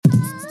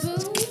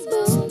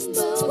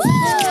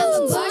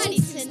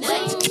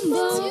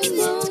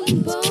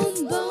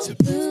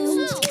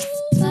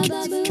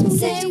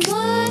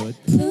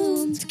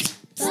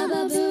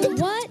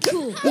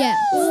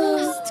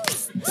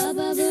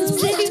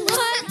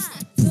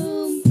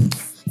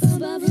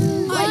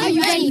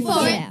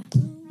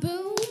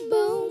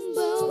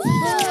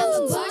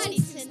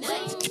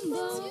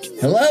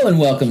Hello and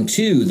welcome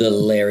to the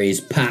Larry's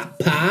Pop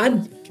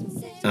Pod.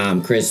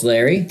 I'm Chris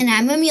Larry. And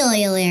I'm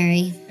Amelia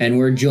Larry. And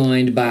we're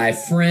joined by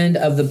friend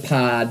of the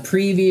pod,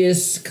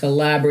 previous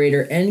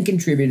collaborator and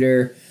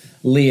contributor,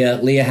 Leah.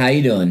 Leah, how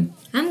you doing?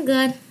 I'm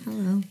good.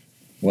 Hello.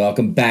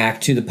 Welcome back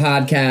to the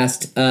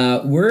podcast.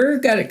 We're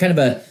got kind of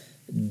a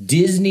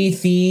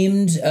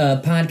Disney-themed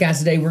podcast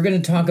today. We're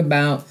going to talk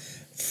about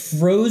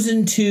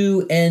Frozen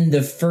 2 and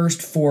the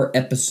first 4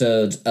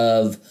 episodes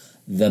of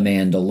The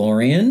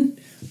Mandalorian,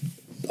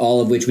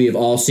 all of which we have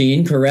all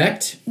seen,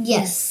 correct?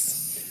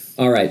 Yes.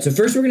 All right, so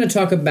first we're going to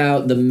talk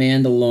about The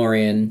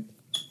Mandalorian.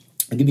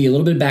 I'll give you a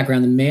little bit of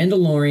background. The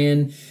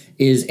Mandalorian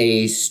is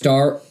a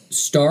Star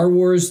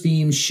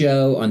Wars-themed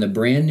show on the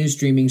brand new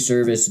streaming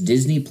service,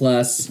 Disney+.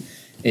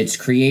 It's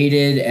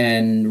created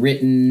and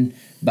written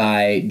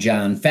by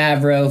Jon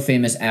Favreau,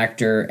 famous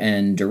actor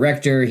and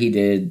director. He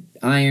did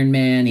Iron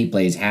Man. He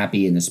plays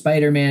Happy in the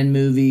Spider-Man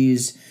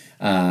movies.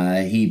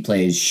 He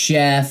plays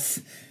Chef,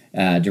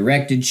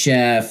 directed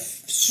Chef,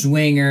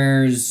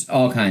 Swingers,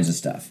 all kinds of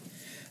stuff.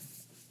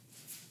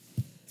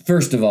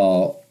 First of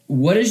all,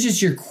 what is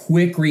just your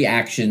quick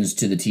reactions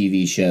to the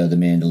TV show, The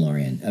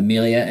Mandalorian?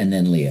 Amelia and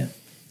then Leah.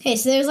 Okay,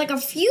 so there's like a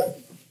few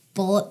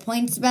bullet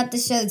points about the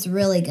show that's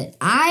really good.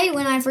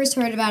 When I first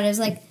heard about it, I was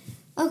like,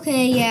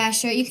 okay, yeah,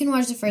 sure, you can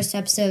watch the first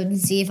episode and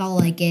see if I'll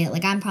like it.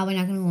 Like, I'm probably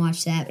not going to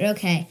watch that, but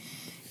okay.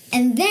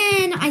 And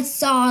then I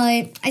saw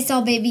it. I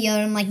saw Baby Yoda,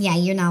 and I'm like, yeah,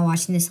 you're not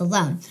watching this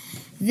alone.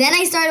 Then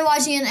I started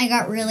watching it, and I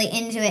got really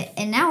into it,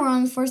 and now we're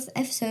on the fourth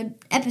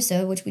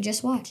episode, which we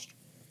just watched.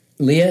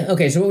 Leah,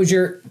 okay, so what was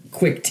your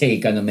quick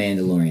take on The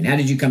Mandalorian? How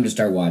did you come to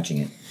start watching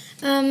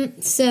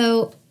it?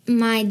 So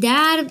my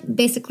dad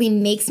basically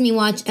makes me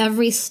watch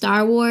every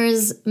Star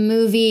Wars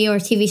movie or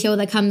TV show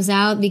that comes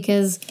out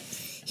because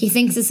he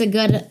thinks it's a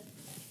good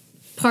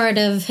part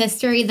of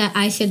history that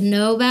I should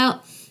know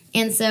about.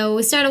 And so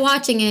we started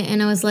watching it,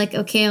 and I was like,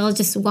 okay, I'll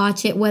just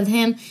watch it with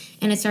him.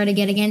 And I started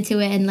getting into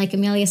it, and like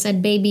Amelia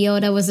said, Baby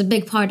Yoda was a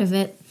big part of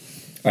it.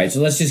 All right, so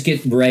let's just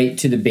get right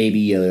to the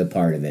Baby Yoda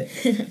part of it.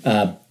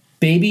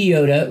 Baby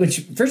Yoda,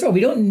 which, first of all,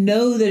 we don't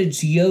know that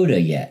it's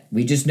Yoda yet.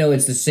 We just know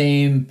it's the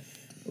same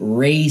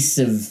race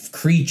of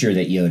creature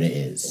that Yoda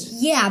is.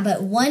 Yeah,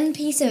 but one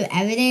piece of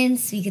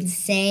evidence we can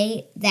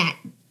say that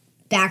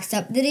backs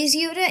up that he's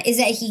Yoda is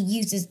that he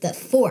uses the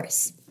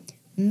Force.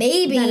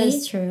 Maybe That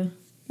is true.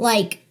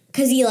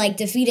 Because he,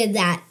 defeated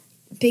that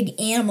big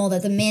animal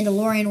that the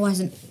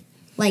Mandalorian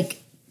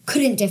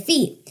couldn't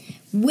defeat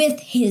with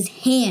his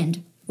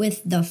hand,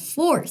 with the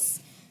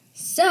Force.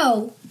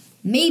 So,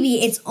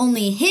 maybe it's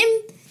only him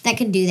that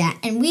can do that.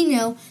 And we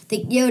know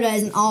that Yoda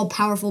is an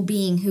all-powerful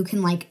being who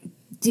can,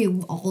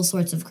 do all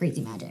sorts of crazy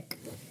magic.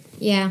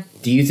 Yeah.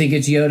 Do you think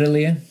it's Yoda,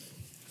 Leah?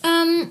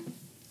 I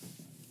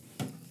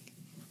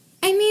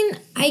mean,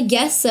 I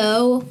guess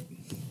so,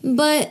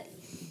 but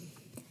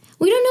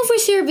we don't know for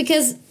sure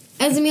because,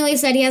 as Amelia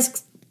said, he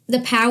has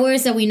the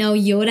powers that we know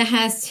Yoda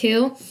has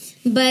too,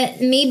 but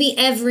maybe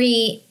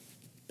every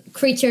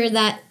creature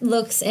that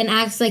looks and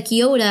acts like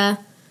Yoda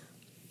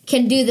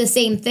can do the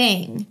same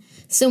thing.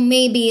 So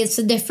maybe it's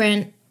a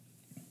different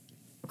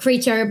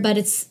creature, but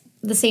it's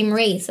the same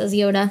race as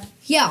Yoda.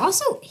 Yeah,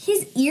 also,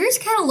 his ears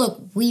kind of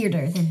look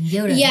weirder than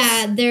Yoda's.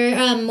 Yeah,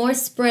 they're more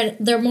spread.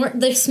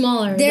 They're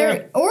smaller.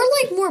 They're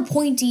more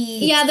pointy.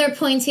 Yeah, they're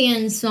pointy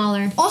and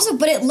smaller. Also,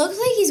 but it looks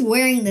like he's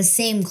wearing the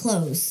same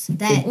clothes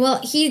that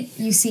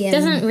you see him.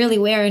 Doesn't really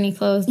wear any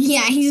clothes.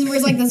 Yeah, he just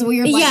wears this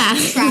weird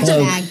trash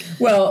bag.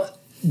 Well,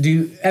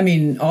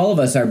 all of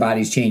us, our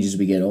bodies change as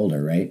we get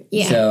older, right?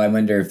 Yeah. So I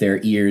wonder if their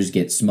ears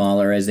get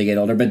smaller as they get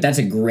older, but that's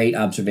a great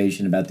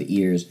observation about the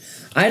ears.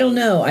 I don't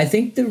know. I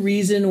think the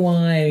reason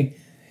why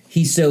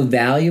he's so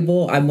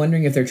valuable, I'm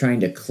wondering if they're trying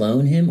to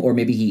clone him, or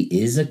maybe he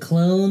is a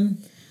clone.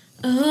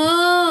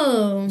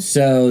 Oh.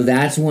 So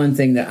that's one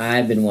thing that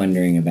I've been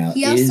wondering about.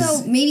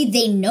 Maybe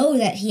they know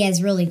that he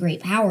has really great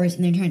powers,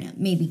 and they're trying to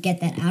maybe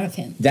get that out of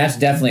him. That's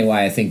definitely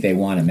why I think they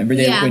want him.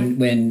 Remember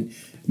when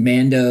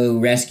Mando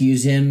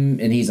rescues him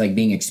and he's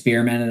being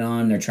experimented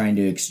on, they're trying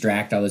to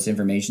extract all this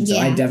information. So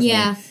I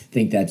definitely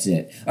think that's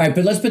it. All right,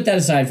 but let's put that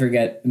aside for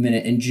a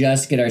minute and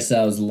just get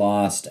ourselves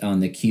lost on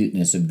the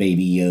cuteness of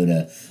Baby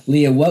Yoda.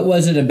 Leah, what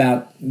was it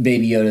about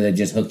Baby Yoda that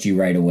just hooked you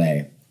right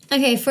away?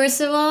 Okay,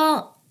 first of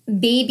all,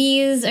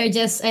 babies are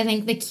just, I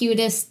think, the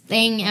cutest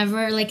thing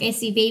ever. I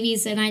see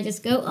babies and I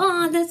just go,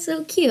 oh, that's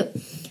so cute.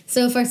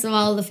 So first of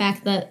all, the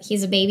fact that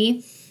he's a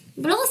baby,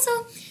 but also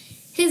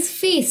his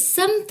face,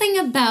 something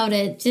about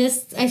it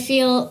just, I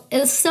feel,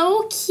 is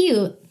so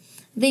cute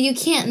that you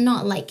can't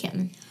not like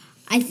him.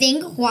 I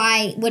think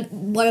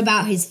what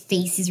about his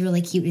face is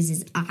really cute is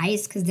his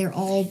eyes, because they're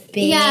all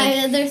big.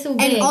 Yeah, they're so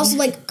big. And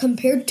also,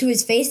 compared to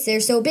his face, they're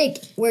so big,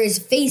 where his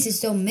face is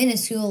so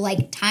minuscule,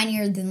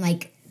 tinier than,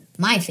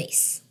 my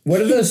face.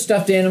 What are those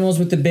stuffed animals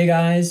with the big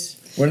eyes?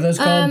 What are those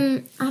called?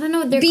 I don't know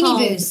what they're Beanie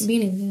called. Boos.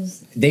 Beanie Boos.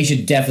 They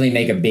should definitely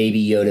make a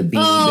Baby Yoda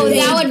Beanie Oh, Boo.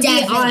 that would be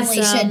Definitely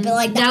awesome. should,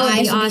 but the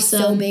eyes would be so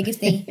awesome. big if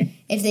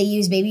they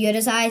use Baby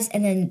Yoda's eyes,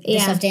 and then the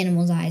stuffed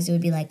animal's eyes, it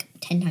would be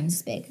 10 times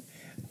as big.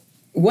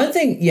 One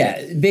thing,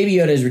 Baby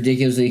Yoda is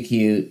ridiculously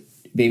cute.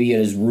 Baby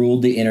Yoda's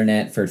ruled the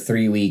internet for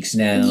 3 weeks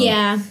now.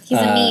 Yeah, he's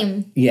a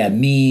meme. Yeah,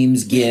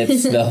 memes,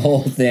 gifs, the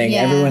whole thing.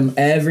 Yeah.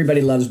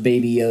 Everybody loves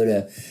Baby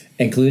Yoda,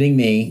 including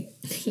me.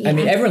 Yeah. I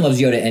mean, everyone loves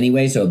Yoda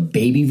anyway, so a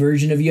baby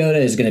version of Yoda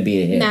is going to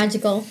be a hit.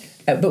 Magical.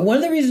 But one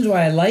of the reasons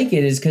why I like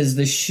it is because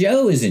the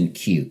show isn't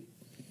cute.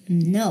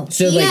 No.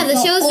 So Yeah, the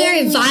show's very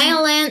only-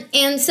 violent,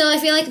 and so I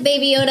feel like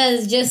Baby Yoda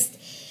is just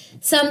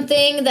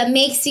something that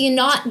makes you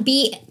not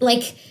be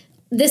like,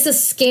 this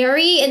is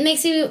scary. It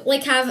makes you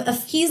like have a.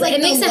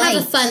 It makes it have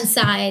a fun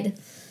side.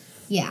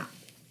 Yeah.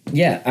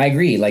 Yeah, I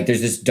agree. Like, there's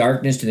this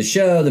darkness to the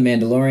show. The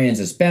Mandalorian's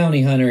this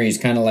bounty hunter. He's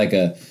kind of like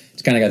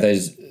it's kind of got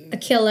those A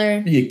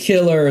killer. the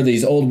killer,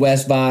 these Old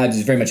West vibes.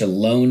 He's very much a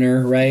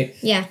loner, right?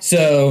 Yeah,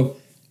 So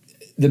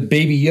the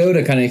Baby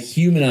Yoda kind of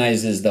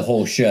humanizes the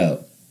whole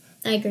show.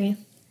 I agree.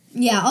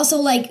 Yeah, also,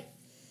 like,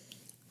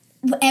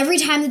 every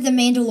time that the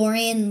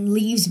Mandalorian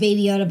leaves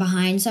Baby Yoda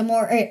behind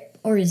somewhere,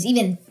 or is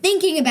even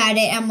thinking about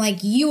it, I'm like,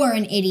 you are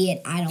an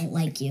idiot. I don't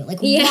like you. Like,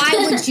 Yeah.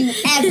 why would you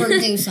ever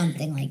do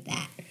something like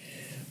that?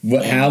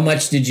 How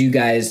much did you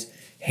guys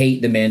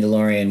hate the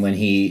Mandalorian when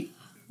he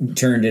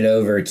turned it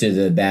over to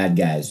the bad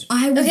guys?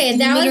 I was Okay,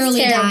 that was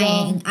literally terrible.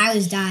 dying. I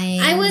was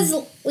dying. I was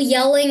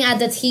yelling at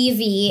the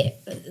TV,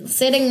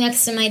 sitting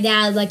next to my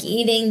dad, like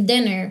eating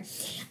dinner.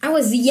 I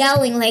was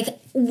yelling, like,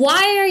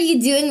 why are you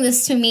doing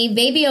this to me?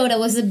 Baby Yoda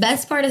was the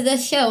best part of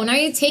this show, and are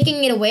you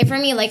taking it away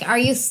from me? Like, are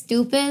you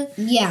stupid?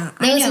 Yeah,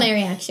 That I was know. my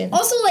reaction.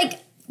 Also, like,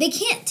 they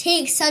can't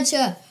take such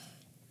a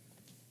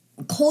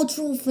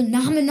cultural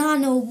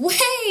phenomenon away.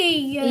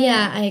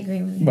 Yeah, I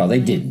agree with you. Well, they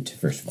didn't,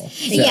 first of all.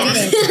 So- Yeah.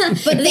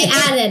 But They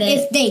added it.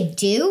 If they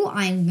do,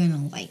 I'm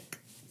gonna like.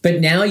 But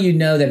now you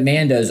know that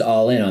Mando's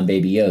all in on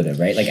Baby Yoda,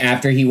 right? Like,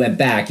 after he went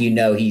back, you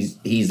know he's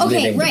Okay,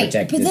 living to right.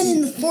 protect But this. then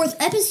in the 4th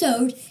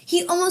episode,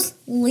 he almost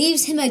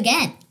leaves him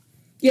again.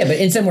 Yeah, but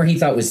in somewhere he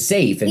thought was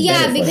safe and Yeah,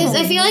 better for because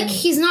him. I feel like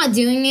he's not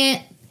doing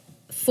it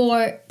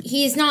for.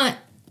 He's not.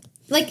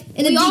 Like,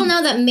 In the we all be-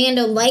 know that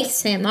Mando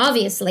likes him,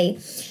 obviously.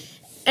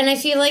 And I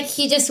feel like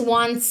he just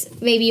wants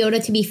Baby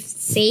Yoda to be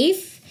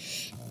safe.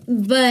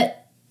 But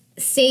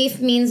safe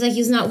means like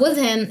he's not with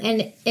him.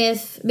 And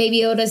if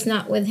Baby Yoda's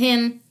not with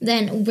him,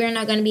 then we're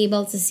not going to be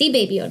able to see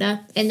Baby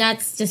Yoda. And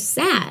that's just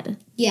sad.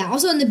 Yeah,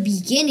 also in the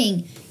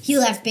beginning, he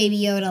left Baby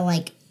Yoda,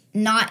 like,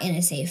 not in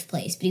a safe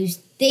place. But he was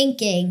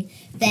thinking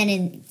then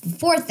in the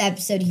 4th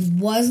episode, he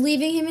was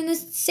leaving him in a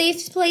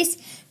safe place.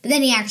 But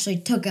then he actually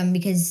took him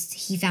because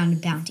he found a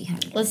bounty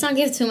hunter. Let's not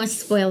give too much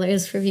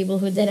spoilers for people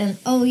who didn't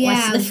Oh, yeah,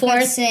 watch I the was about to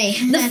fourth,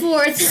 say. the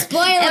fourth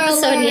Spoiler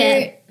episode alert!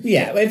 yet.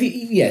 Yeah,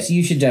 yes,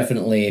 you should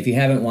definitely, if you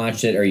haven't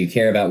watched it or you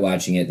care about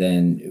watching it,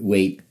 then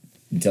wait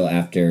until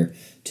after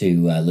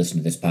to listen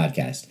to this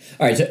podcast.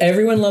 All right, so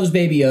everyone loves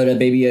Baby Yoda.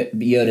 Baby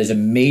Yoda is a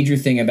major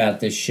thing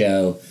about this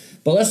show.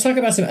 But let's talk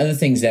about some other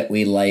things that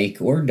we like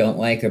or don't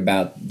like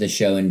about the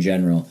show in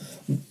general.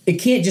 It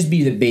can't just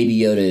be that Baby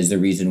Yoda is the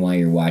reason why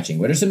you're watching.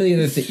 What are some of the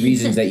other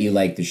reasons that you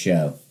like the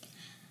show?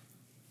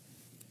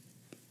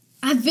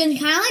 I've been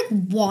kind of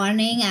like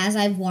wanting, as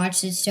I've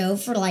watched this show,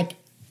 for like,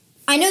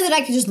 I know that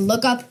I could just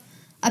look up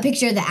a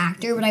picture of the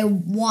actor, but I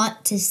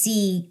want to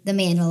see the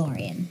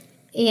Mandalorian.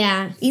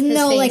 Yeah. Even his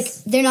though, face.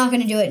 like, they're not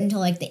going to do it until,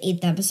 like, the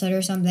 8th episode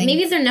or something.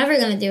 Maybe they're never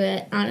gonna do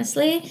it,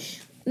 honestly,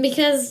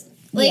 because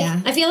like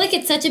Yeah. I feel like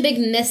it's such a big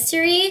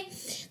mystery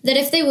that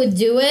if they would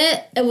do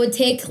it, it would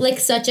take like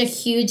such a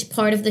huge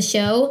part of the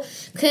show.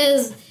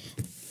 Because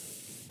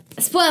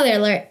spoiler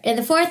alert: in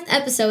the 4th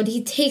episode,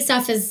 he takes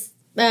off his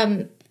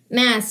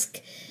mask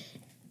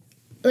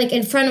like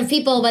in front of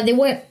people, but they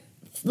weren't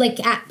like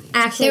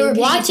actually They were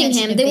paying watching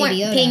attention him. to They weren't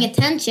Baby Yoda. paying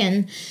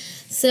attention.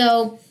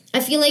 So I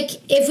feel like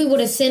if we would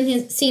have seen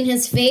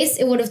his face,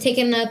 it would have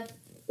taken up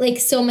like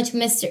so much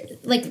mystery,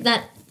 like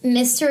that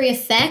mystery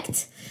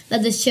effect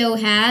that the show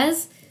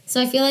has.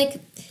 So I feel like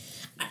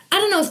I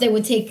don't know if they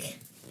would take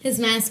his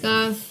mask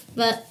off,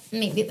 but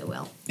maybe they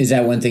will. Is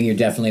that one thing you're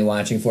definitely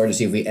watching for to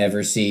see if we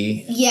ever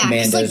see Yeah, 'cause,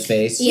 Mando's like,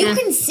 face? You Yeah.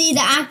 can see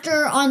the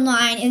actor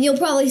online, and you'll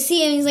probably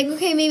see him. He's like,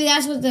 okay, maybe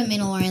that's what the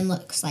Mandalorian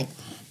looks like.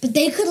 But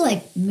they could,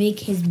 like, make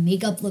his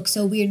makeup look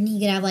so weird, and he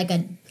could have, like,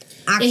 a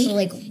actual,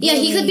 like, Yeah,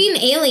 he could really- be an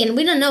alien.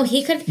 We don't know.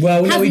 He could.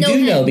 Well, have we no do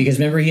head. know because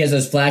remember he has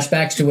those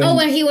flashbacks to when. Oh,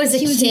 when he was a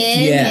kid.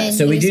 yeah, and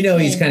so he we was do a know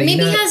he's kid. kind of.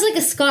 Maybe he has like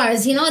a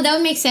scars. You know, that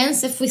would make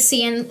sense if we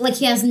see him like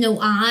he has no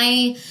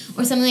eye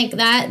or something like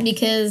that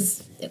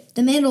because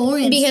The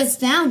Mandalorian Because-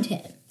 found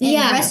him and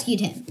Yeah. rescued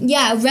him.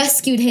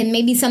 rescued him.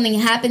 Maybe something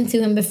happened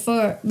to him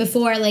before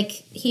like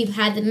he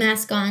had the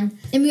mask on.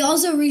 And we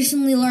also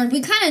recently learned, we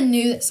kind of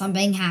knew that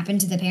something happened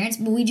to the parents,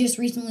 but we just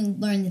recently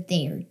learned that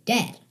they are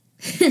dead.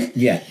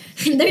 Yeah,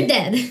 They're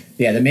dead.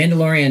 yeah. The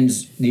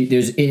Mandalorians. It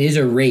is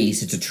a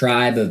race. It's a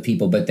tribe of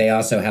people, but they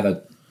also have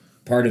a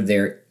part of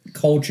their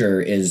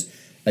culture is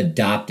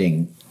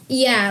adopting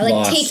Yeah, like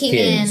lost taking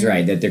kids, in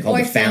right? That they're called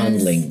the orphans.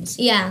 foundlings.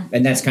 Yeah.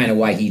 And that's kind of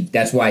why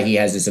he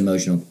has this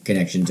emotional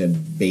connection to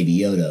Baby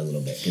Yoda a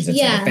little bit because it's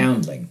like Yeah. a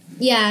foundling.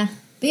 Yeah.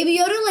 Baby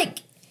Yoda, like,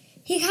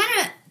 he kind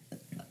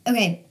of,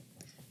 okay,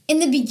 in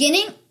the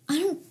beginning,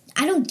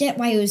 I don't get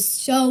why it was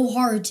so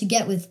hard to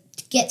get with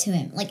get to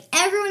him. Like,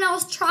 everyone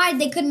else tried,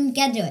 they couldn't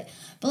get to it.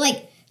 But,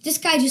 like, this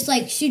guy just,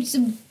 like, shoots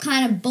some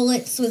kind of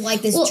bullets with,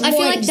 like, this droid I feel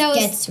like and just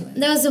gets to him.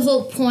 That was the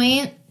whole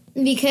point,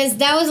 because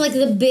that was, like,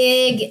 the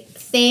big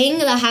thing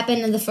that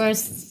happened in the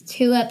first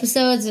 2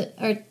 episodes,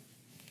 or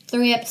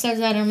 3 episodes,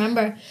 I don't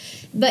remember.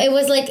 But it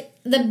was, like,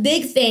 the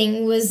big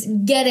thing was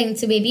getting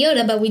to Baby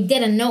Yoda, but we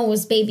didn't know it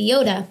was Baby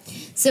Yoda.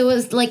 So it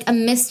was, like, a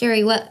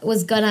mystery what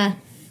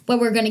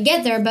we're gonna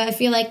get there. But I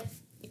feel like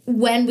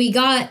when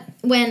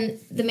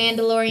the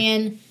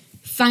Mandalorian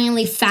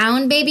finally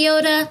found Baby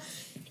Yoda,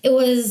 it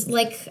was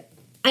like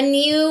a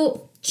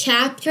new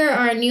chapter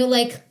or a new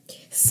like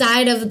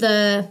side of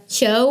the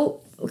show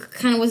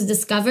kind of was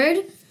discovered.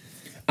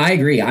 I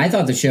agree. I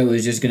thought the show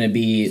was just going to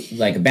be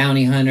like a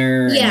bounty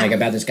hunter and like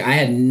about this guy. I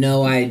had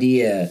no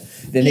idea.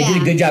 Then they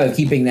did a good job of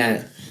keeping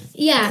that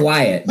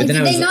quiet. But like,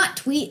 then did they not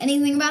tweet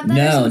anything about that?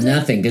 No,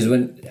 nothing. Because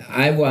when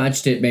I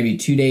watched it maybe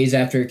 2 days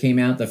after it came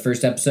out, the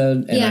first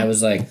episode, and I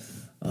was like,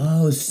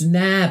 oh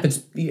snap! It's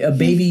a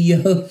Baby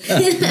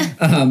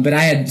Yoda. But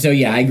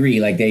I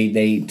agree. Like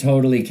they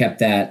totally kept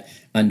that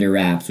under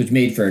wraps, which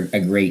made for a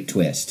great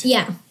twist.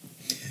 Yeah.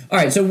 All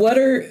right. So what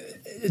are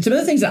some of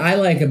the things that I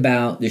like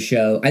about the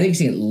show? I think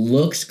it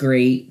looks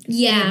great.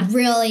 Yeah,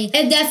 really.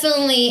 It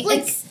definitely.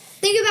 Like,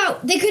 think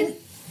about they could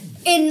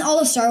in all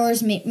the Star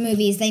Wars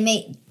movies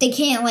they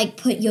can't like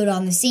put Yoda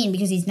on the scene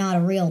because he's not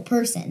a real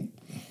person.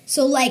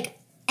 So like.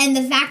 And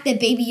the fact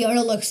that Baby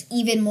Yoda looks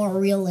even more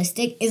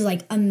realistic is,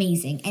 like,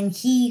 amazing. And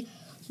he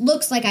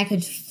looks like I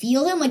could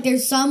feel him. Like,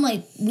 there's some,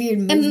 like, weird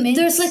movements. And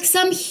there's, like,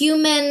 some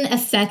human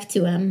effect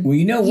to him. Well,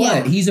 you know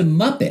what? Yeah. He's a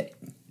Muppet.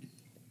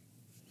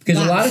 Because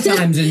a lot of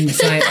times in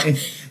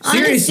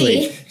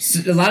seriously,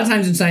 a lot of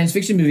times in science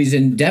fiction movies,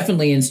 and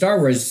definitely in Star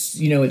Wars,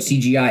 you know what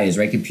CGI is,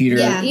 right? Computer.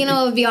 Yeah, you know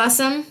what would be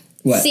awesome?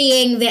 What?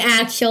 Seeing the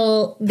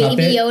actual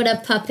Baby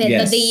Yoda puppet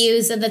that they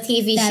use in the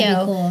TV That'd show.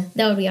 Be cool.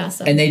 That would be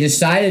awesome. And they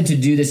decided to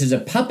do this as a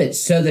puppet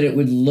so that it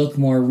would look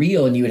more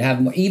real, and you would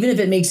have more, even if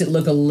it makes it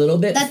look a little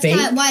bit fake.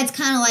 That's why it's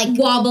kind of like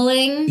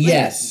wobbling.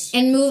 Yes.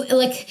 And move,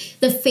 like,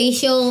 the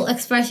facial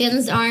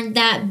expressions aren't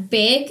that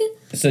big.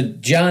 So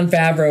Jon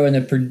Favreau and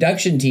the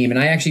production team, and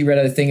I actually read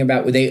a thing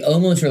about where they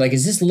almost were like,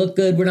 does this look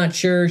good? We're not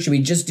sure. Should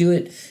we just do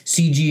it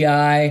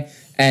CGI?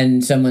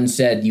 And someone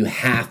said you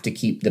have to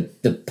keep the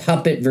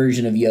puppet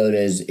version of Yoda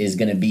is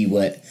going to be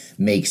what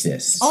makes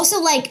this.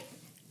 Also, like,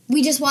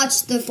 we just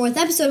watched the 4th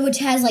episode, which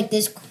has, like,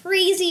 this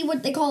crazy,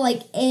 what they call,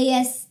 like,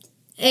 AT-ST.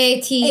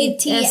 An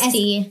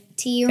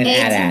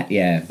AT-AT,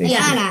 yeah. Basically.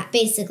 AT-AT,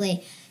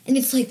 basically. And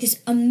it's, like, this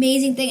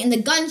amazing thing. And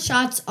the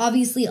gunshots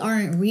obviously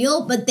aren't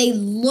real, but they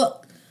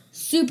look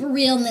super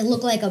real, and they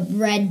look like a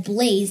red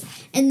blaze.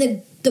 And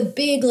the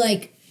big,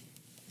 like,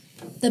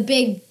 the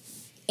big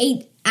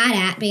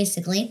AT-AT,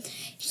 basically,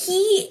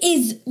 he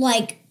is,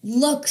 like,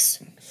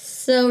 looks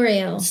so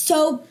real.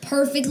 So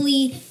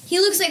perfectly. He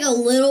looks like a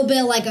little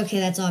bit like, okay,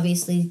 that's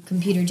obviously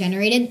computer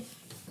generated.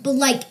 But,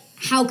 like,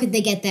 how could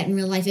they get that in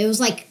real life? It was,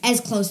 like, as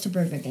close to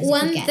perfect as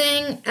One it could get.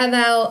 thing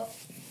about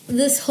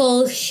this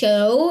whole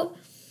show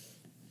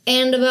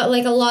and about,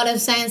 like, a lot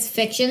of science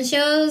fiction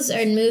shows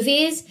or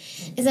movies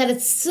is that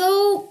it's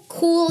so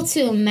cool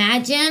to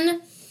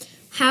imagine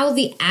how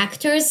the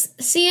actors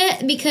see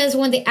it. Because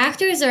when the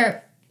actors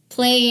are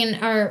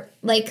playing or,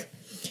 like,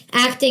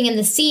 acting in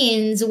the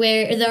scenes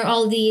where there are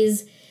all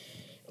these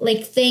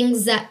like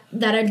things that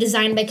are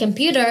designed by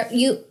computer,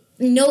 you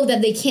know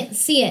that they can't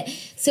see it.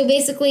 So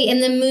basically,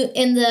 in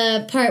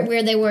the part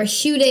where they were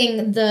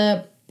shooting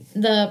the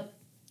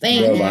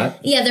thing,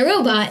 robot, the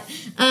robot.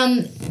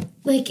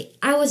 Like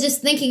I was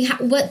just thinking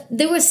what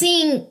they were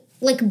seeing,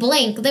 like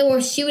blank. They were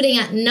shooting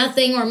at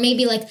nothing, or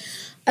maybe like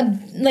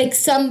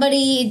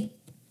somebody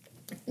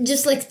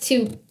just like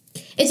to.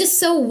 It's just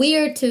so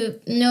weird to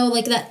know,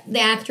 like, that the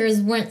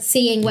actors weren't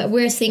seeing what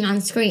we're seeing on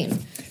screen.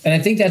 And I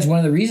think that's one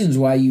of the reasons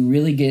why you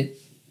really get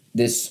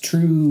this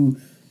true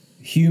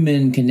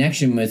human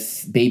connection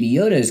with Baby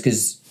Yoda is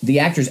because the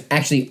actors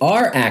actually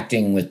are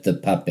acting with the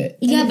puppet.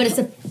 Yeah, but it's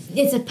a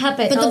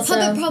puppet. But also.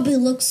 the puppet probably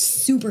looks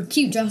super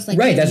cute, just like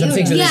right. Baby That's what I'm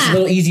saying. So it's a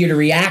little easier to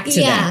react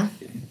to that.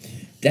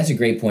 That's a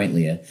great point,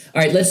 Leah.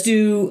 All right, well,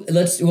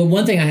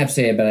 one thing I have to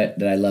say about it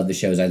that I love the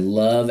show is I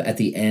love at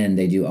the end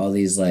they do all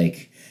these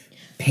like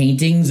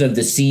paintings of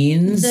the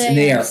scenes.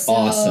 They are so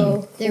awesome.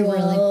 Cool. They're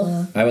really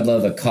cool. I would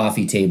love a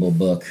coffee table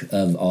book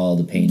of all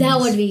the paintings. That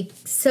would be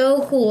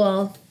so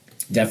cool.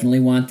 Definitely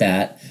want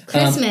that.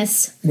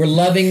 Christmas. We're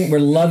loving The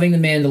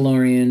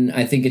Mandalorian.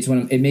 I think it's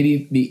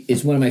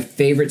it's one of my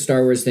favorite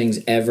Star Wars things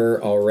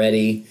ever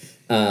already.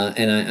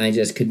 And I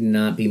just could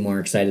not be more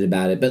excited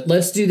about it. But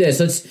let's do this.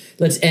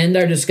 Let's end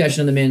our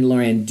discussion on The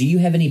Mandalorian. Do you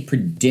have any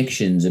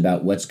predictions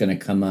about what's going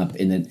to come up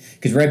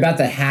because we're about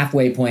the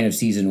halfway point of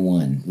season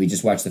 1. We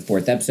just watched the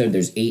 4th episode.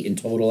 There's 8 in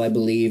total, I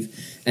believe.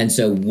 And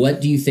so what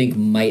do you think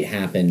might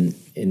happen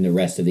in the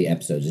rest of the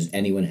episodes? Does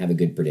anyone have a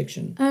good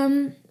prediction?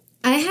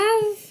 I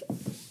have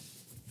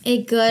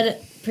a good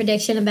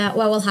prediction about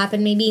what will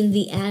happen maybe in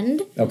the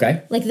end.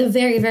 Okay. Like the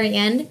very, very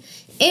end.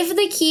 If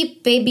they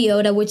keep Baby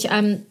Yoda, which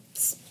I'm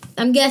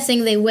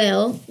guessing they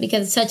will,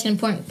 because it's such an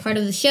important part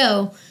of the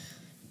show,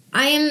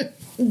 I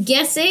am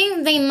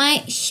guessing they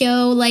might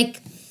show,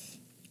 like,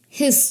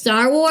 his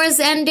Star Wars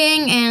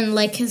ending and,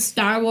 like, his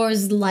Star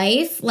Wars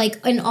life, like,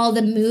 in all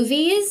the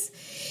movies,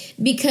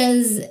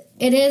 because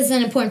it is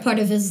an important part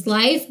of his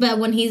life, but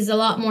when he's a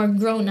lot more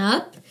grown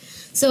up.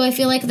 So I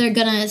feel like they're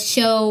gonna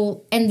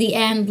show, in the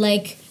end,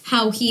 like,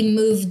 how he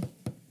moved,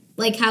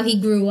 like, how he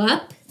grew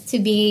up to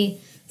be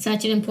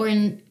such an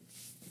important,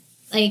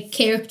 like,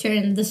 character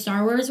in the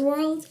Star Wars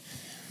world.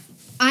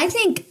 I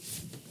think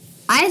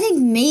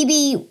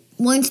maybe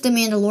once the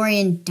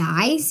Mandalorian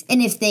dies,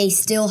 and if they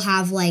still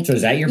have, like... So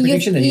is that your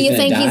prediction that he's going to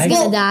die? You think he's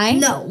going to die?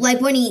 No, like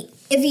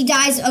if he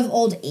dies of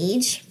old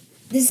age,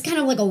 this is kind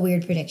of like a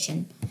weird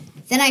prediction,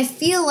 then I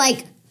feel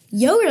like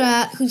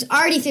Yoda, who's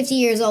already 50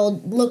 years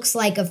old, looks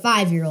like a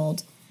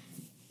 5-year-old,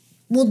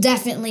 will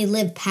definitely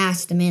live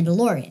past the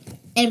Mandalorian.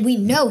 And we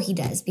know he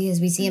does because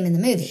we see him in the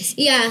movies.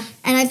 Yeah.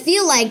 And I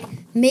feel like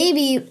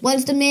maybe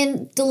once the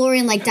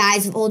Mandalorian, like,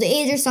 dies of old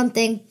age or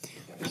something,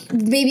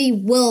 maybe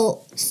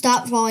we'll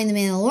stop following the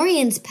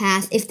Mandalorian's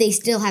path if they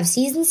still have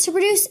seasons to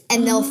produce,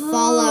 and they'll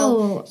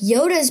follow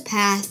Yoda's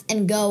path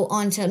and go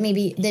on to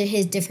maybe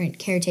his different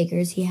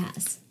caretakers he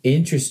has.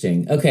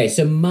 Interesting. Okay,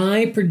 so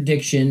my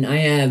prediction,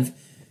 I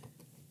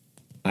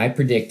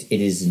predict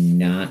it is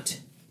not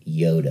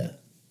Yoda.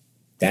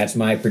 That's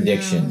my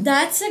prediction. No.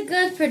 That's a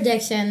good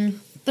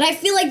prediction. But I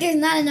feel like there's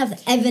not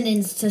enough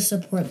evidence to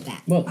support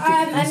that. Well,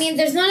 I mean,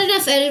 there's not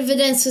enough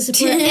evidence to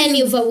support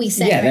any of what we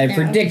said. Yeah, they're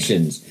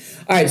predictions.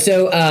 All right,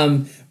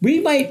 so we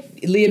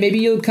might, Leah, maybe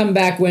you'll come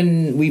back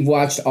when we've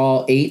watched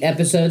all 8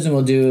 episodes, and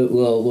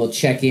we'll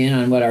check in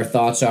on what our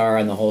thoughts are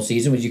on the whole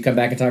season. Would you come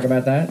back and talk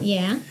about that?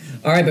 Yeah.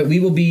 All right, but we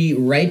will be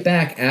right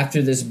back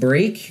after this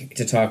break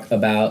to talk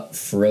about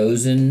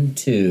Frozen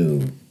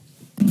 2.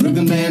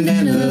 Brooklyn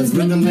bandanas,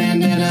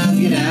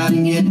 get out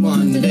and get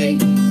one today.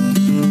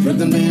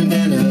 Brooklyn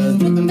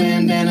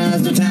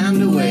bandanas, no time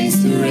to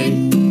waste, hooray.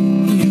 You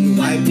can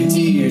wipe your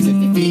tears if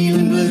you're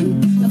feeling blue.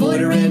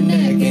 Avoid a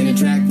redneck and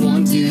attract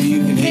one too.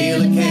 You can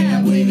hail a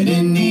cab, wave it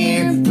in the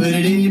air, put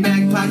it in your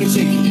back pocket,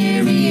 shake it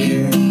ear to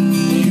ear.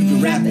 You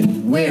can wrap it,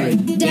 wear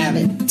it, dab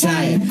it,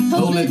 tie it,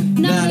 hold it,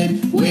 knot it,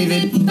 wave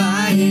it,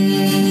 buy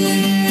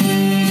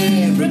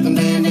it. Brooklyn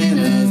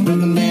bandanas,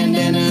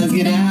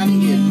 get out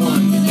and get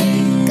one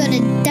today. Go to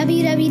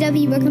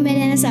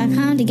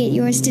www.brooklynbandanas.com to get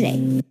yours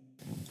today.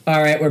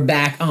 All right, we're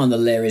back on the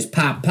Larry's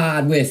Pop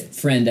Pod with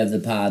friend of the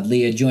pod,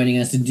 Leah, joining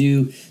us to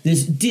do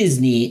this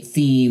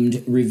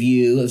Disney-themed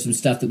review of some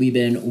stuff that we've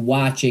been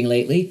watching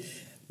lately.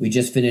 We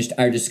just finished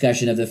our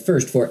discussion of the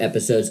first 4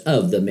 episodes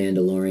of The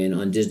Mandalorian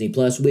on Disney+,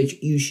 which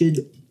you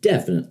should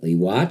definitely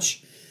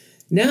watch.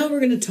 Now we're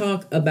going to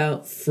talk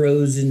about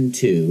Frozen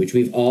 2, which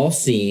we've all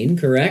seen,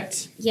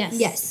 correct? Yes.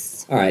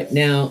 Yes. All right,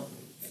 now,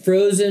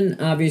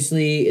 Frozen,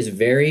 obviously, is a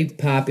very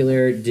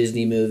popular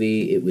Disney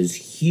movie. It was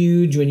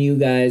huge when you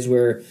guys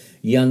were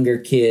younger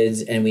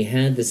kids, and we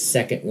had the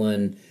second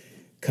one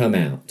come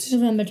out.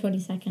 November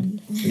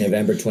 22nd.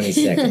 November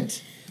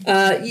 22nd.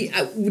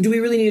 Do we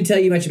really need to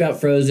tell you much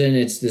about Frozen?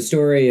 It's the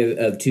story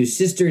of 2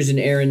 sisters in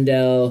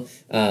Arendelle,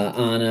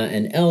 Anna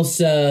and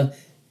Elsa.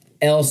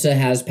 Elsa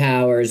has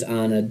powers,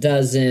 Anna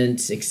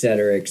doesn't,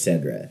 etc.,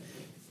 etc.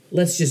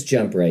 Let's just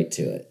jump right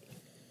to it.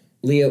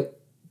 Leo,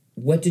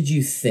 what did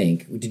you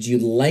think? Did you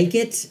like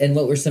it? And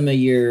what were some of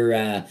your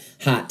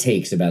hot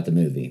takes about the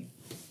movie?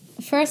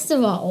 First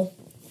of all,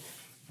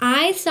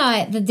 I saw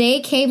it the day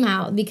it came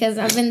out because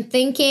I've been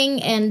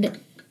thinking and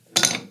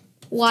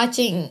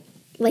watching,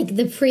 like,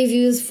 the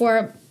previews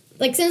for,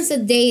 like, since the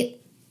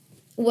date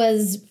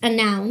was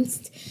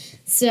announced.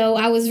 So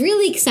I was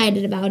really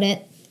excited about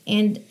it.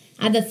 And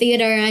at the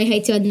theater, I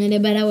hate to admit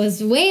it, but I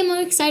was way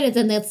more excited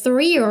than the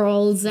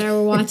 3-year-olds that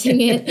were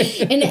watching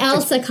it in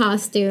Elsa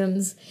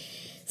costumes.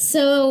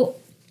 So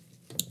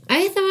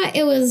I thought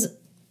it was,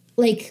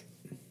 like,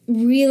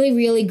 really,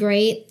 really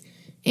great.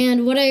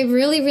 And what I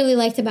really, really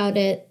liked about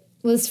it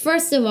was,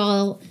 first of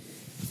all,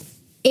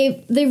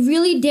 they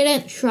really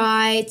didn't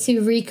try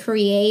to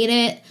recreate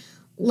it.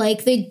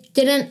 Like, they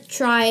didn't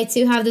try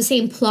to have the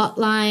same plot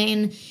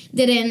line.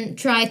 Didn't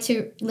try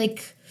to, I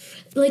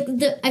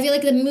feel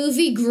like the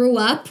movie grew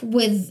up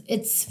with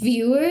its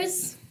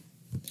viewers.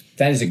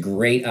 That is a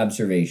great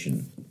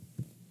observation.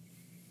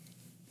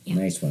 Yeah.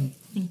 Nice one.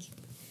 Thank you.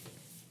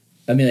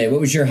 Amelia, what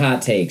was your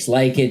hot takes?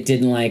 Like it,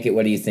 didn't like it?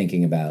 What are you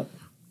thinking about?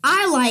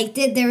 I liked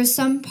it. There were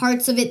some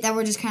parts of it that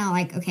were just kind of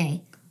like,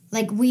 okay,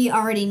 like, we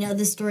already know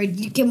the story.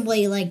 You can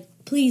play, like,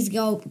 please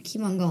go,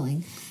 keep on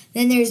going.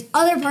 Then there's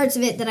other parts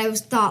of it that I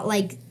thought,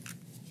 like,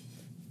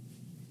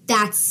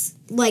 that's,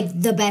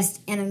 like, the best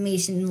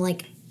animation,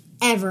 like,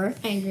 ever.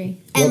 I agree.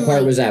 What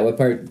part was that? What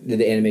part did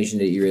the animation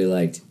that you really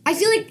liked? I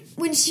feel like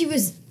when she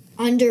was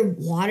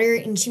underwater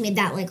and she made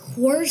that, like,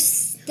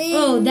 horse thing.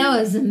 Oh, that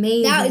was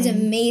amazing. That was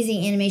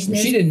amazing animation.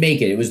 Well, she didn't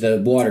make it. It was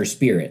the water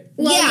spirit.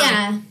 Well,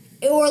 yeah.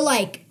 Or,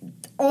 like,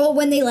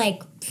 when they,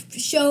 like,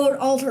 showed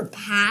all of her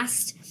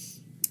past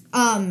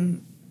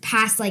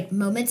past like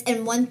moments.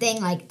 And one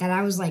thing like that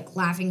I was like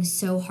laughing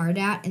so hard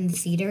at in the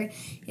theater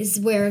is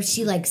where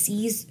she like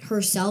sees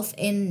herself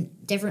in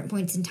different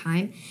points in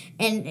time,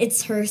 and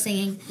it's her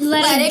singing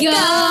Let It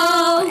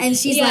Go. and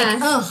she's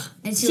like, ugh,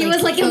 and She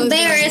was like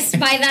embarrassed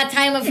by that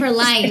time of her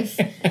life.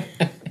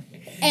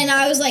 And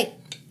I was like,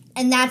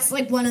 and that's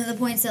like one of the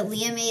points that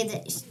Leah made,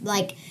 that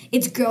like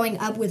it's growing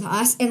up with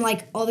us, and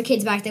like all the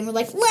kids back then were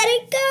like, let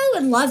it go,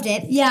 and loved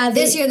it. Yeah,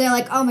 this year they're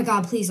like, oh my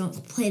god, please don't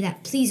play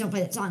that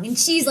song. And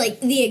she's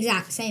like the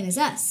exact same as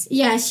us.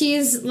 Yeah,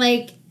 she's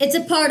like, it's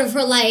a part of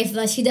her life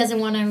that she doesn't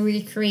want to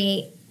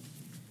recreate.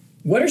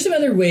 What are some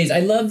other ways,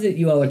 I love that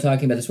you all are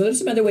talking about this, what are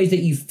some other ways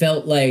that you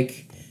felt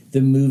like the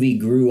movie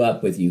grew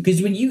up with you?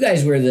 Because when you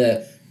guys were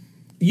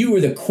you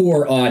were the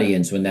core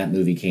audience when that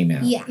movie came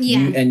out. Yeah.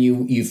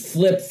 You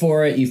flipped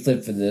for it. You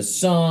flipped for the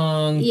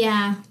song.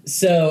 Yeah.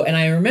 So, and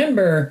I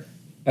remember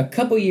a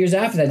couple years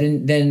after that,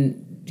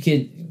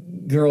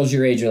 then girls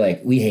your age are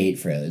like, we hate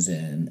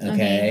Frozen.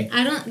 Okay.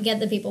 I don't get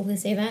the people who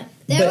say that.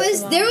 There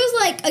was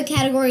like a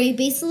category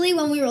basically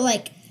when we were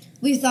like,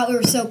 we thought we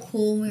were so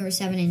cool when we were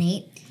 7 and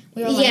 8.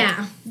 We were like,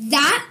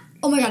 that.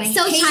 Oh my god,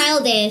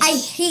 childish. I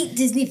hate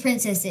Disney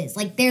princesses.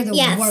 Like they're the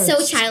worst.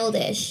 So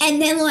childish.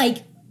 And then like.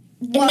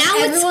 And now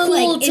it's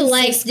cool to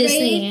like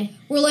Disney.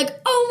 We're like,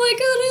 oh my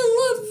god, I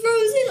love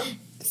Frozen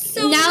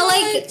so now,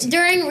 much. like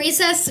during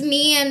recess,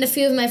 me and a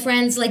few of my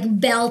friends like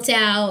belt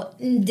out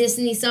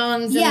Disney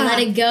songs and Let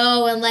It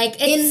Go, and like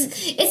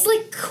it's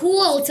like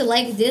cool to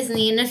like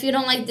Disney. And if you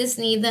don't like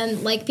Disney,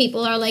 then like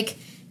people are like,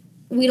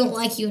 we don't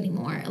like you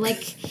anymore.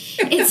 Like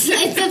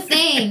it's a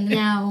thing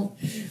now.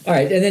 All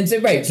right, and then so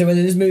when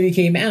this movie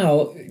came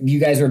out, you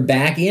guys were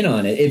back in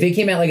on it. If it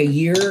came out like a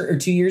year or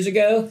 2 years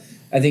ago,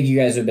 I think you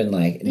guys have been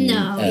like...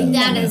 No,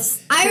 that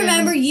is... I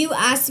remember you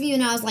asked me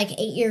when I was like 8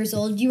 years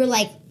old, you were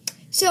like,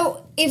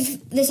 so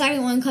if the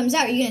second one comes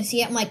out, are you going to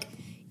see it? I'm like,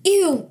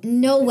 ew,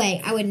 no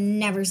way. I would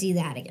never see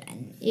that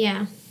again.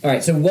 Yeah. All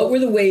right, so what were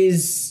the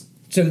ways...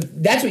 So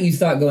that's what you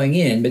thought going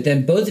in, but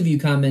then both of you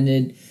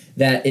commented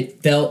that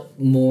it felt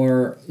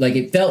more... Like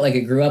it felt like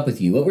it grew up with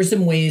you. What were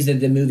some ways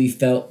that the movie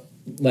felt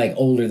like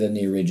older than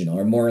the original,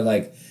 or more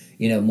like,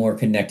 more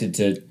connected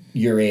to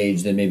your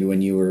age than maybe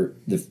when you were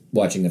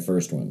watching the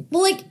first one?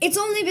 Well, like, it's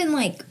only been,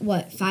 like,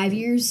 what, 5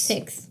 years?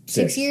 6.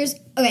 6 years?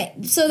 Okay,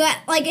 so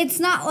that, like, it's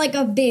not, like,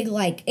 a big,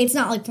 like, it's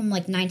not, like, from,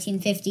 like,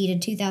 1950 to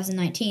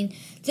 2019.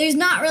 There's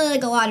not really,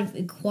 like, a lot of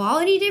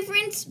equality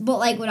difference, but,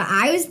 like, what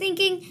I was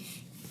thinking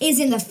is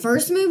in the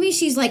first movie,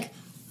 she's, like,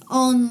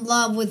 all in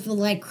love with,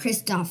 like,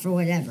 Kristoff or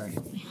whatever.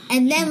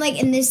 And then, like,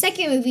 in the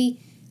second movie,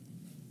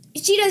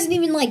 she doesn't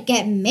even, like,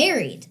 get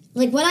married.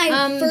 Like, when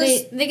I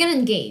first... They get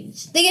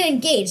engaged. They get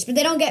engaged, but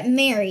they don't get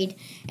married.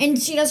 And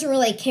she doesn't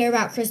really care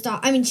about Kristoff.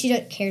 I mean, she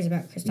cares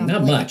about Kristoff.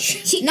 Not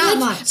much. Not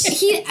much.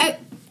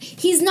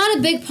 He's not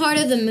a big part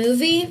of the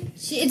movie.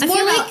 It's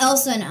more about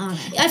Elsa and Anna.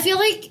 I feel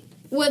like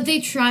what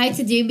they tried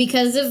to do,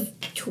 because of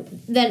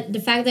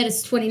the fact that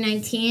it's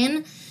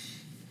 2019,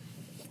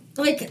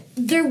 like,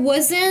 there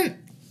wasn't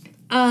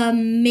a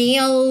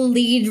male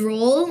lead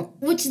role,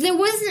 which there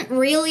wasn't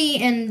really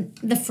in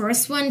the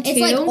first one, too. It's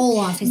like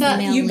Olaf is the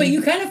male lead. But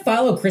you kind of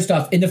follow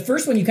Kristoff. In the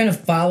first one, you kind of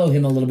follow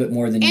him a little bit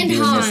more than you do in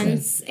Hans,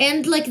 this one.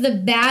 and, like, the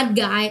bad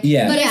guy.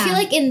 Yeah. But I feel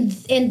like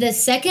in the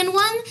second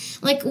one,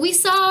 like, we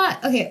saw,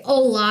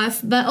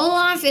 Olaf, but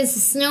Olaf is a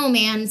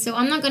snowman, so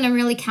I'm not going to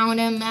really count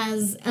him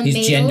as a male.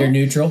 He's gender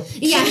neutral?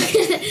 Yeah.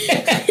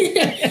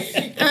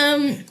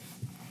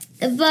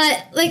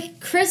 But, like,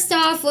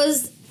 Kristoff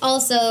was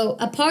also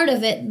a part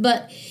of it,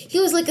 but he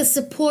was like a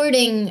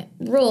supporting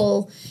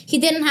role. He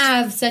didn't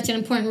have such an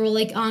important role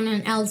like Anna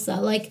and Elsa.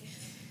 Like,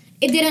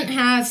 it didn't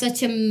have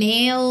such a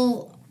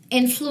male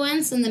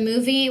influence in the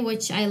movie,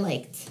 which I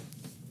liked.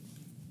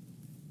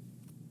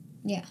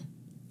 Yeah.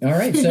 All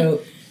right,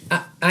 so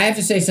I have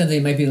to say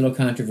something that might be a little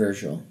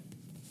controversial.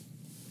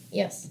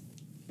 Yes.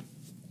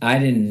 I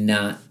did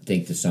not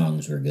think the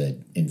songs were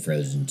good in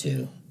Frozen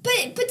 2.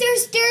 But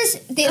there's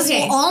this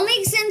will all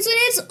make sense when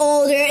it's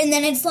older, and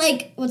then it's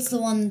like, what's the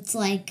one that's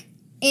like,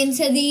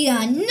 Into the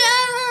Unknown?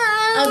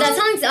 Oh, that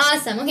song's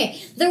awesome.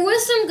 Okay, there were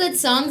some good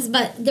songs,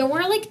 but there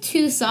were like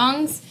 2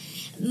 songs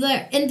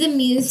that in the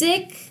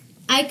music,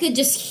 I could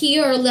just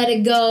hear Let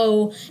It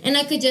Go, and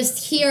I could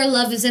just hear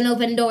Love is an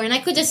Open Door, and I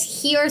could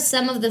just hear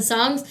some of the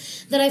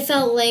songs that I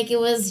felt like it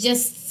was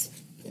just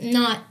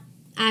not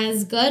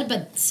as good,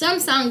 but some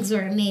songs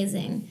were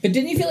amazing. But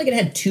didn't you feel like it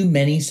had too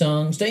many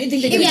songs? Don't you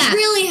think they could have...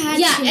 really had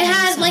too many it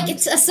had songs. like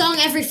it's a song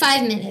every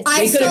 5 minutes.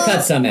 They could have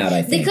cut some out,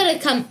 I They think. could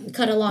have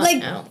cut a lot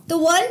out. The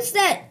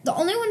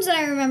only ones that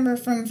I remember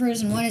from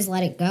Frozen 1 is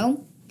Let It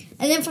Go.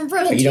 And then from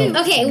Frozen 2.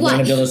 Okay, You what?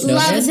 wanna build a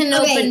snowman? Love is an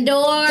Open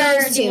Door.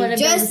 those Do you two. want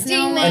to build a Just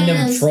snowman?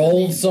 And the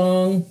Troll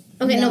song?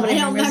 Okay, No, nobody I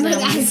don't remember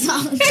that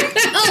song.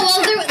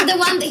 Oh, well, the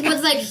one that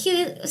was like,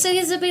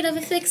 he's a bit of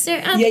a fixer.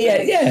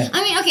 Yeah.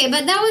 I mean, okay,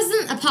 but that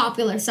wasn't a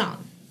popular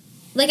song.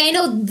 Like, I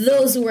know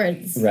those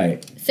words.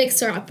 Right.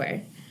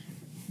 Fixer-upper.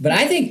 But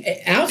I think,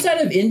 outside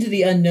of Into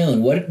the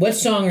Unknown, what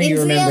song are you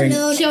remembering?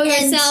 Show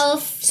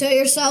Yourself. Show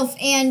Yourself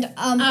and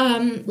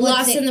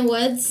Lost in the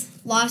Woods.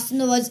 Lost in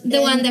the Woods.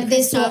 The one and that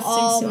this will Kristoff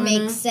all sings to make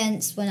Anna.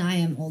 sense when I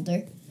am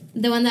older.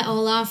 The one that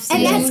Olaf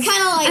sings. And that's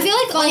kind of like I feel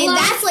like funny.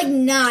 Olaf. That's like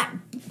not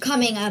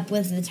coming up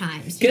with the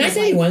times. Can I Because,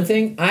 tell you one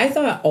thing? I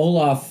thought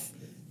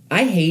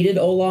I hated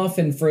Olaf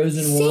in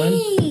Frozen 1.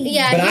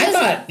 Yeah, But he I was-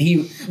 thought he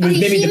was okay,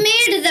 maybe he the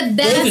made the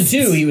best.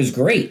 Frozen 2, he was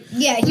great.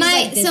 Yeah, he's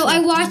like this So I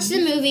one. watched the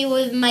movie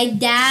with my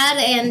dad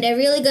and a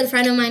really good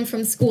friend of mine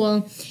from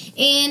school,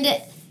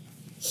 and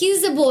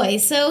he's a boy,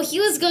 so he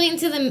was going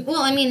to the.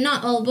 Well, I mean,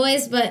 not all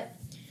boys, but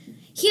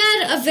he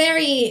had a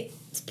very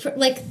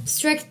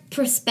strict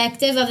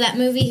perspective of that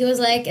movie. He was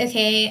like,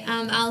 okay,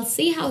 I'll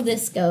see how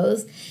this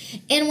goes,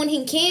 and when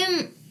he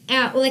came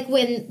out, like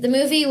when the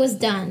movie was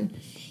done,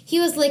 he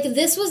was like,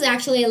 this was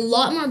actually a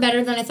lot more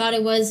better than I thought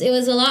it was. It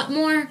was a lot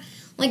more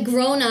like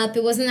grown up.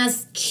 It wasn't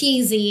as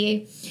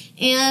cheesy.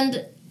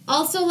 And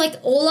also like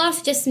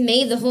Olaf just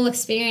made the whole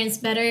experience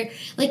better.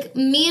 Like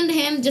me and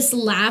him just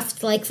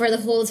laughed like for the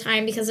whole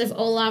time because of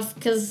Olaf,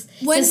 because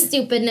his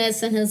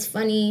stupidness and his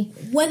funny.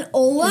 When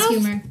Olaf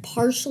humor.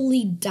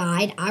 partially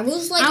died, I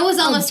was like, I was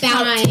almost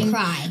about crying. to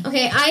cry.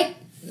 Okay,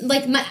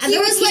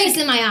 there was was tears like-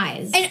 in my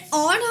eyes. And Anna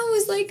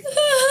was like,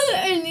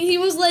 and he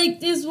was like,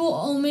 this will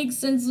all make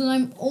sense when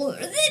I'm older.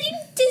 Then he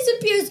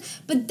disappears.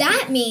 But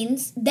that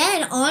means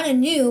then Anna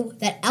knew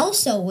that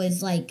Elsa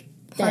was like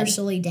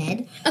partially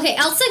dead. Okay,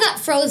 Elsa got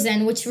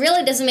frozen, which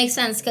really doesn't make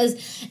sense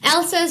because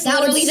Elsa is That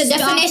would literally the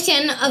stop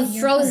definition of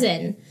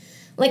frozen.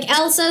 Like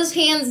Elsa's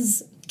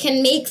hands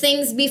can make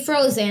things be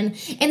frozen,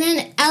 and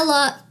then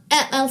Elsa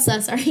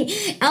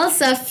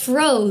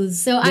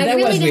froze. So I that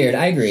really was didn't- weird.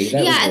 I agree.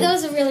 That was weird. that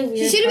was a really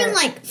weird. She should have been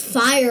part. like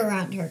fire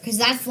around her because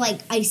that's like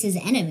Ice's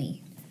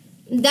enemy.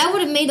 That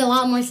would have made a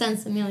lot more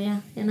sense,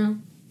 Amelia. You know.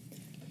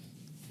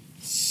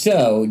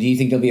 So, do you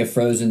think there'll be a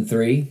Frozen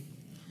 3?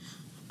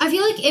 I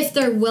feel like if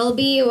there will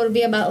be, it would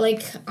be about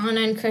like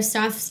Anna and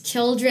Kristoff's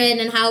children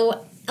and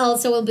how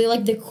Elsa will be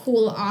like the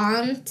cool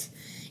aunt,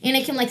 and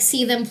I can like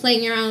see them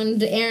playing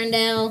around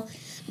Arendelle.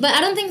 But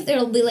I don't think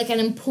there'll be like an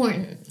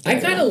important. I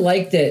kind of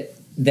like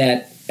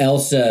that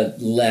Elsa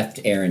left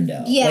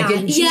Arendelle. Yeah.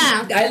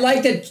 Yeah. I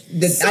like that.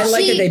 I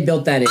like that they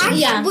built that in.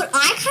 But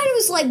I kind of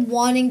was like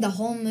wanting the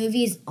whole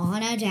movie is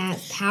Anna to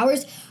have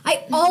powers.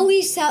 I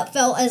always felt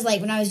as like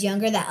when I was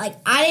younger that like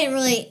I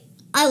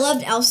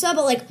loved Elsa,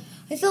 but like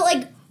I felt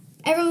like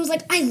everyone was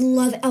like, I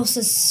love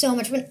Elsa so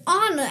much. When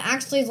Anna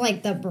actually is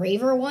like the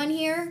braver one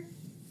here.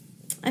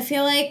 I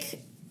feel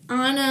like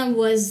Anna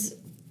was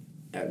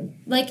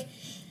like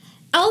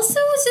Elsa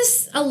was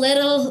just a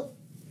little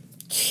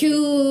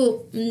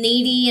too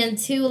needy and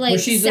too like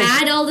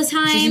sad all the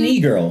time. She's an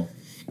e-girl.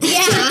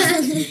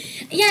 Yeah.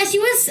 Yeah, she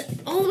was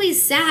always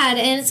sad,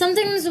 and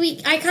sometimes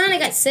I kind of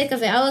got sick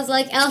of it. I was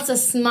like, Elsa,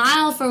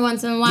 smile for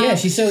once in a while. Yeah,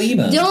 she's so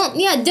emo.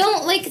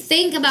 Don't like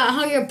think about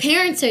how your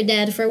parents are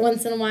dead for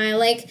once in a while.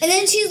 Like, And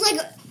then she's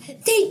like,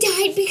 they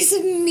died because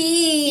of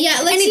me.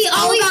 Yeah, like and she it's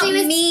all always about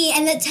seemed- me,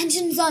 and the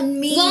tension's on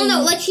me. well,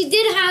 no, like she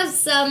did have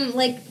some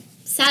like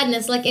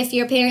sadness. Like if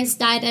your parents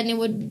died, and it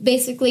would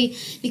basically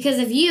because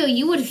of you,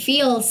 you would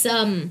feel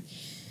some.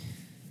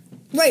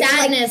 right,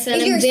 sadness like,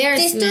 and if your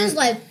embarrassment. sister's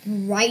like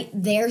right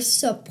there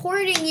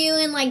supporting you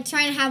and like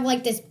trying to have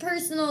like this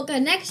personal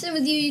connection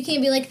with you, you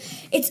can't be like,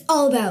 it's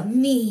all about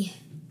me.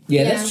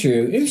 Yeah, Yeah. that's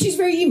true. She's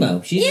very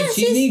emo. She's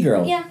an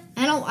e-girl. Yeah.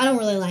 I don't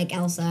really like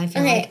Elsa. I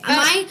feel Okay,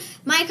 like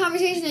my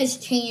conversation has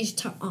changed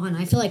to Anna.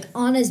 I feel like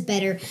Anna's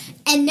better,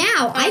 and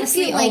now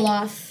Honestly, I feel like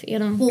Olaf, you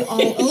know. well,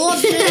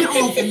 Olaf and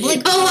all of them. But,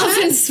 like Olaf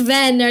and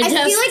Sven are I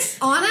just.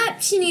 feel like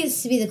Anna, she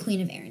needs to be the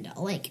queen of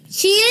Arendelle. Like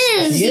She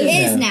is. She she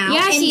is is now. now.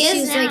 Yeah, and she is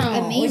she's now,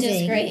 like amazing. which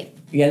is great.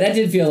 Yeah, that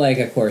did feel like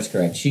a course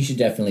correct. She should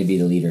definitely be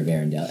the leader of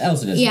Arendelle.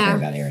 Elsa doesn't Yeah. care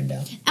about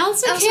Arendelle.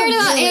 Elsa Elsa cared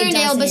about really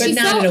Arendelle, but doesn't. she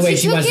But not in a way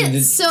she took wants to it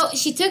just-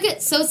 she took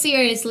it so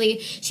seriously.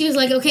 She was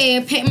like, "Okay,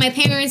 my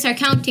parents are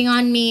counting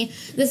on me.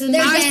 This is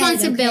They're my dead,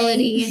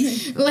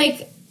 responsibility."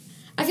 Like,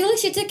 I feel like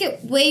she took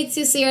it way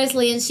too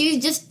seriously, and she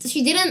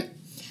didn't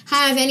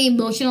have any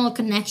emotional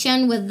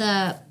connection with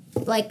the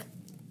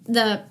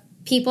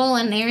people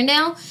in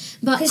Arendelle.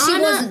 But Because she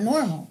Anna, wasn't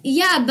normal.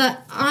 yeah, but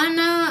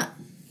Anna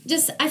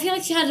I feel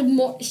like she had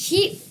more.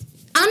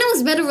 Anna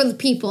was better with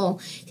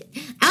people.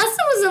 Elsa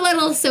was a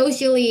little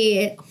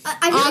socially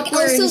I feel like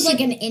awkward. Elsa's like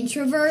an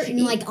introvert,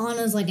 and like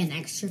Anna's like an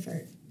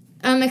extrovert.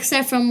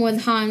 Except from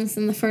with Hans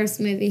in the first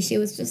movie, she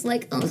was just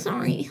like, "Oh,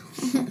 sorry."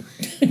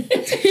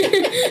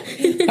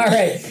 All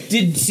right.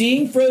 Did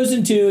seeing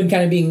Frozen 2 and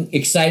kind of being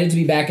excited to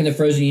be back in the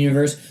Frozen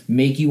universe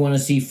make you want to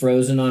see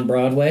Frozen on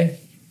Broadway?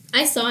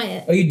 I saw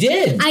it. Oh, you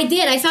did? I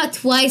did. I saw it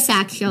twice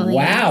actually.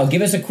 Wow.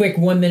 Give us a quick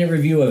 1-minute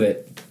review of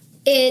it.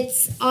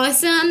 It's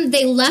awesome.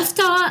 They left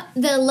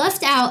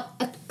out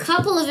a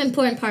couple of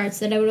important parts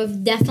that I would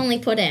have definitely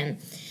put in.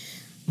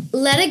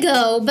 Let It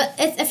Go, but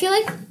I feel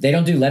like They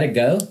don't do Let It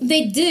Go?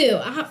 they do.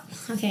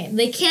 Okay,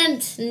 they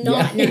can't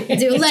not Yeah.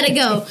 do Let It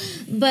Go.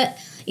 But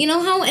you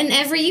know how in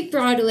every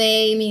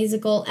Broadway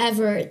musical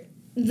ever,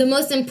 the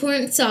most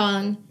important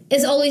song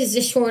is always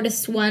the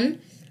shortest one?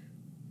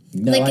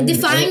 No, I mean,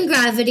 Defying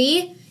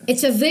Gravity,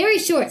 it's a very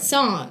short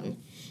song.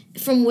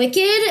 from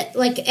Wicked.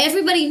 Like,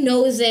 everybody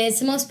knows it. It's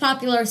the most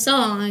popular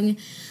song,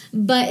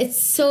 but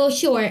it's so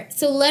short.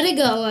 So Let It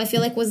Go, I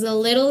feel like, was a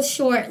little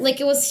short. Like,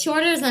 it was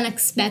shorter than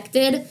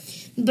expected,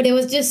 but it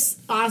was just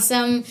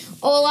awesome.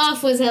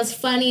 Olaf was as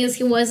funny as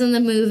he was in the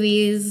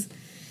movies,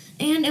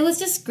 and it was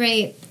just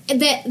great.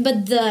 But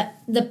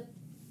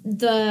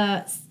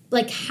the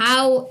like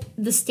how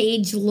the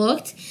stage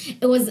looked,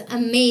 it was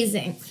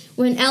amazing.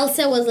 When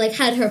Elsa was like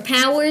had her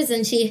powers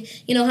and she,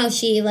 you know how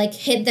she like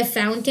hit the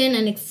fountain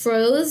and it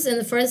froze in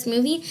the first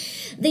movie,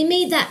 they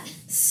made that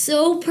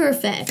so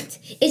perfect.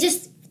 It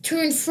just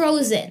turned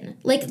frozen.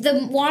 Like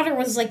the water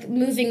was like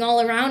moving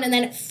all around and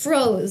then it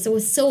froze. It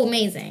was so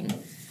amazing.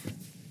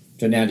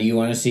 So now, do you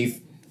want to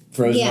see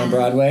Frozen on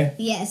Broadway?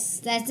 Yes,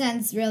 that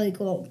sounds really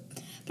cool.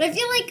 But I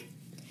feel like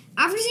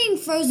after seeing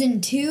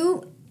Frozen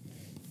 2,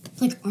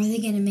 like, are they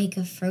going to make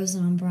a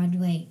Frozen on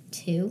Broadway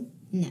 2?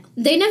 No.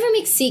 They never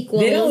make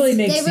sequels. They don't really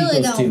make They sequels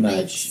really don't too make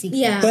much. sequels.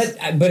 Yeah.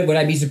 But would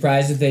I be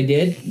surprised if they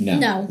did?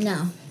 No.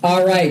 No.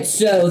 All right,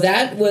 so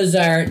that was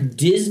our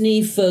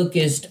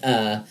Disney-focused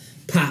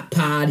pop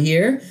pod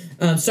here.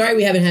 Sorry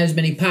we haven't had as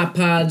many pop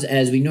pods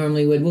as we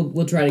normally would.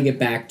 We'll try to get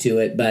back to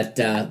it, but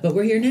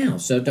we're here now,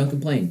 so don't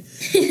complain.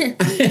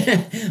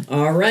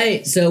 All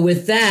right, so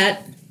with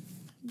that,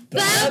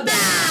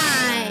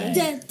 Bye-bye.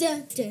 Dun,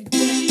 dun, dun, dun.